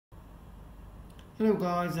Hello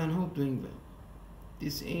guys, and hope doing well.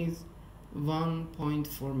 This is 1.4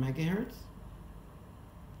 megahertz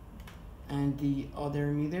and the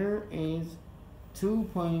other meter is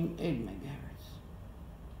 2.8 megahertz.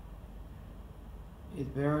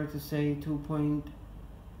 It's better to say 2.88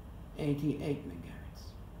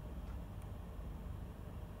 megahertz.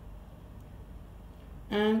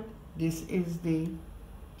 And this is the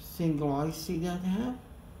single IC that I have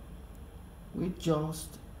with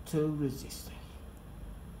just two resistors.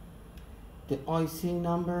 The IC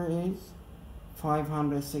number is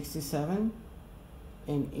 567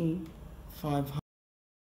 NE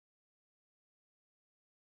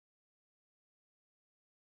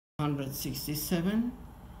 567,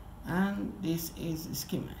 and this is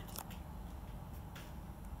schematic.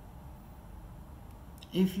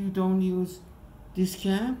 If you don't use this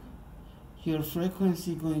cap, your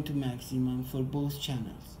frequency going to maximum for both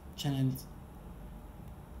channels. Channels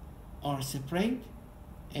are separate,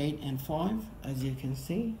 8 and 5, as you can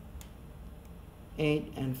see.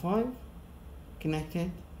 8 and 5 connected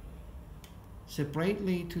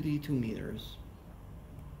separately to the 2 meters.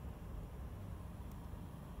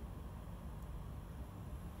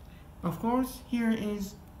 Of course, here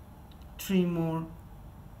is 3 more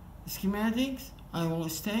schematics. I will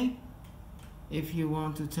stay. If you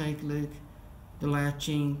want to take a look, the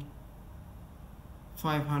latching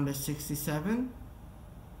 567,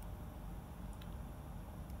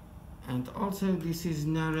 and also this is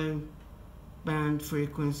narrow band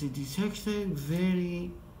frequency detector,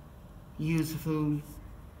 very useful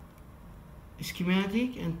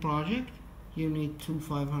schematic and project. You need two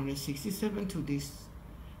 567 to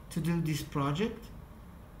do this project.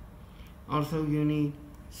 Also you need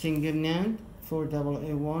single NAND for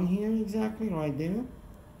AA1 here, exactly right there.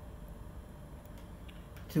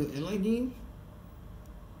 2 LEDs,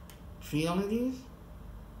 3 LEDs,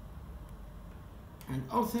 and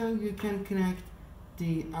also you can connect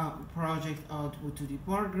the project output to the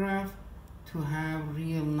bar graph to have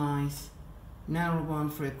real nice narrow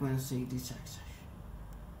band frequency detector.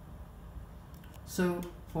 So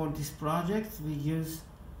for this project we use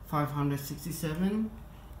 567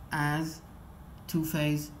 as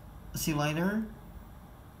 2-phase oscillator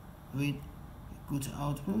with good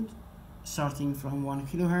output starting from 1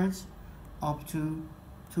 kilohertz up to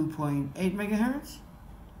 2.8 megahertz.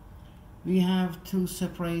 We have 2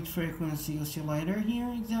 separate frequency oscillator here,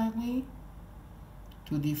 exactly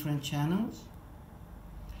 2 different channels.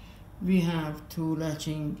 We have 2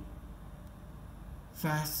 latching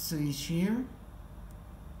fast switch here,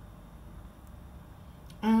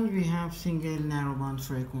 and we have single narrow band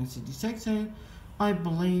frequency detector. I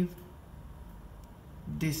believe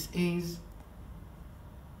this is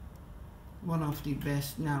one of the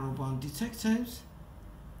best narrow band detectors,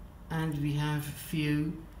 and we have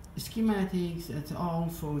few schematics at all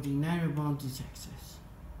for the narrow band detectors.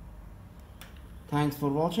 Thanks for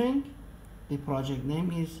watching. The project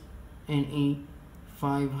name is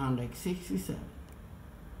NE567.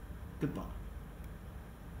 Goodbye.